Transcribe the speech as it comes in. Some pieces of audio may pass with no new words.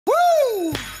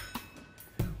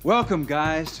Welcome,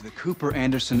 guys, to the Cooper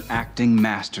Anderson Acting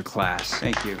Masterclass.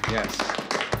 Thank you, yes.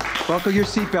 Buckle your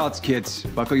seatbelts, kids.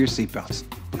 Buckle your seatbelts.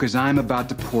 Because I'm about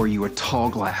to pour you a tall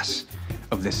glass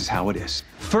of This Is How It Is.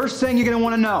 First thing you're gonna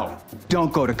wanna know,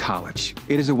 don't go to college.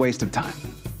 It is a waste of time.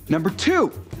 Number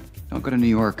 2, don't go to New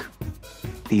York.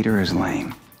 Theater is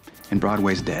lame, and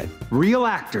Broadway's dead. Real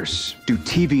actors do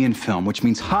TV and film, which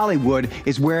means Hollywood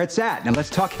is where it's at. Now let's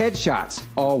talk headshots.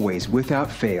 Always, without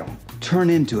fail,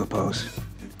 turn into a pose.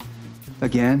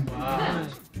 Again,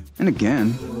 and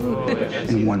again,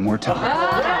 and one more time.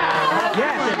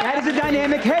 Yes, that is a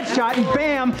dynamic headshot, and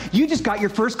bam, you just got your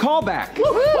first callback.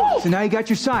 So now you got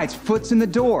your sides, foot's in the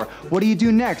door. What do you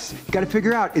do next? You gotta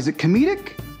figure out, is it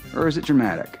comedic or is it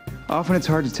dramatic? Often it's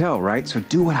hard to tell, right? So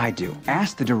do what I do.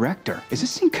 Ask the director, is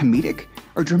this scene comedic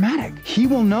or dramatic? He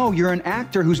will know you're an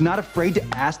actor who's not afraid to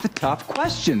ask the tough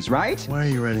questions, right? Why are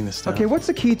you writing this down? Okay, what's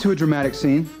the key to a dramatic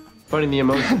scene? Finding the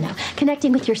emotion.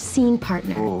 Connecting with your scene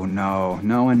partner. Oh, no,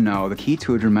 no and no. The key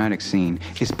to a dramatic scene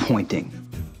is pointing.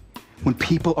 When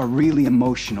people are really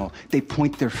emotional, they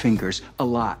point their fingers a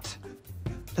lot.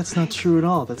 That's not true at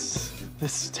all.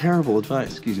 That's terrible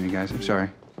advice. Excuse me, guys, I'm sorry.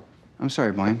 I'm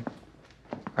sorry, Blaine.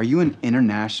 Are you an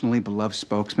internationally beloved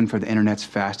spokesman for the internet's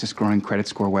fastest growing credit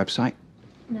score website?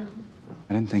 No.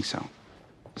 I didn't think so.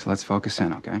 So let's focus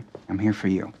in, okay? I'm here for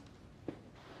you.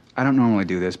 I don't normally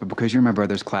do this, but because you're my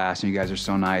brother's class and you guys are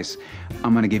so nice,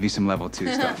 I'm gonna give you some level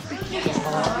 2 stuff.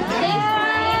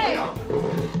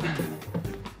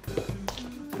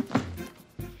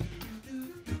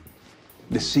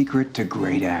 The secret to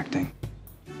great acting,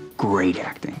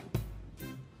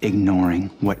 ignoring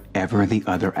whatever the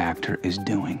other actor is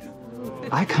doing.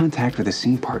 Eye contact with a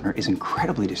scene partner is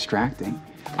incredibly distracting.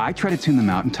 I try to tune them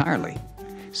out entirely.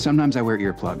 Sometimes I wear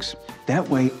earplugs. That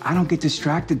way, I don't get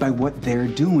distracted by what they're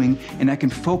doing, and I can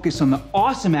focus on the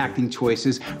awesome acting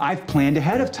choices I've planned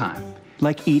ahead of time,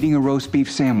 like eating a roast beef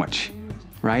sandwich,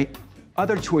 right?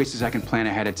 Other choices I can plan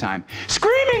ahead of time.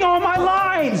 Screaming all my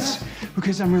lines!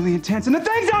 Because I'm really intense, and the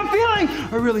things I'm feeling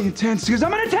are really intense because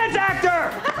I'm an intense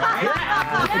actor!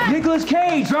 Right? Nicolas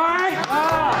Cage, right?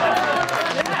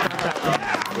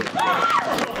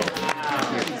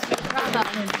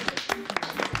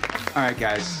 All right,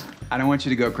 guys, I don't want you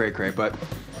to go cray-cray, but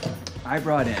I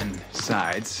brought in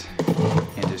sides,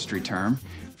 industry term,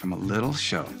 from a little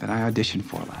show that I auditioned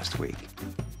for last week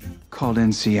called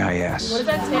NCIS. What does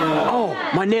that stand for?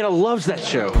 Oh, my Nana loves that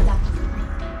show.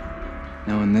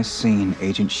 Now, in this scene,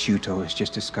 Agent Shuto has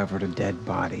just discovered a dead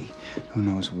body. Who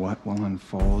knows what will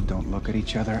unfold? Don't look at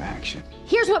each other, action.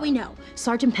 Here's what we know.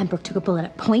 Sergeant Pembroke took a bullet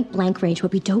at point blank range.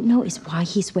 What we don't know is why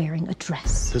he's wearing a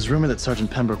dress. There's rumor that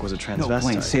Sergeant Pembroke was a transvestite. No,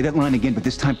 Blaine, say that line again, but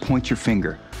this time point your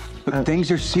finger. Look,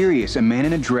 things are serious. A man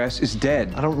in a dress is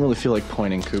dead. I don't really feel like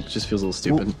pointing, Coop. It just feels a little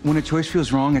stupid. Well, when a choice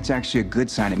feels wrong, it's actually a good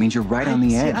sign. It means you're right on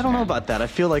the edge. I don't know about that. I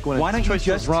feel like when Why a don't you choice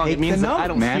just feels wrong, take it means the that I note,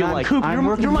 don't man? feel like Coop,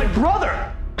 you're my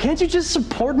brother. Can't you just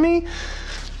support me?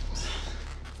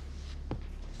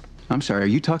 I'm sorry, are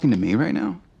you talking to me right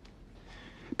now?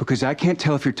 Because I can't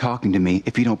tell if you're talking to me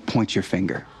if you don't point your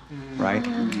finger, right?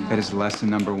 That is lesson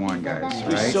number 1, guys,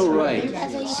 right? You're so right.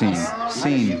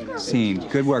 Scene.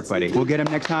 Good work, buddy. We'll get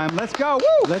him next time. Let's go.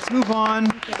 Woo! Let's move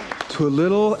on to a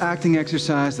little acting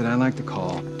exercise that I like to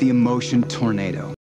call the emotion tornado.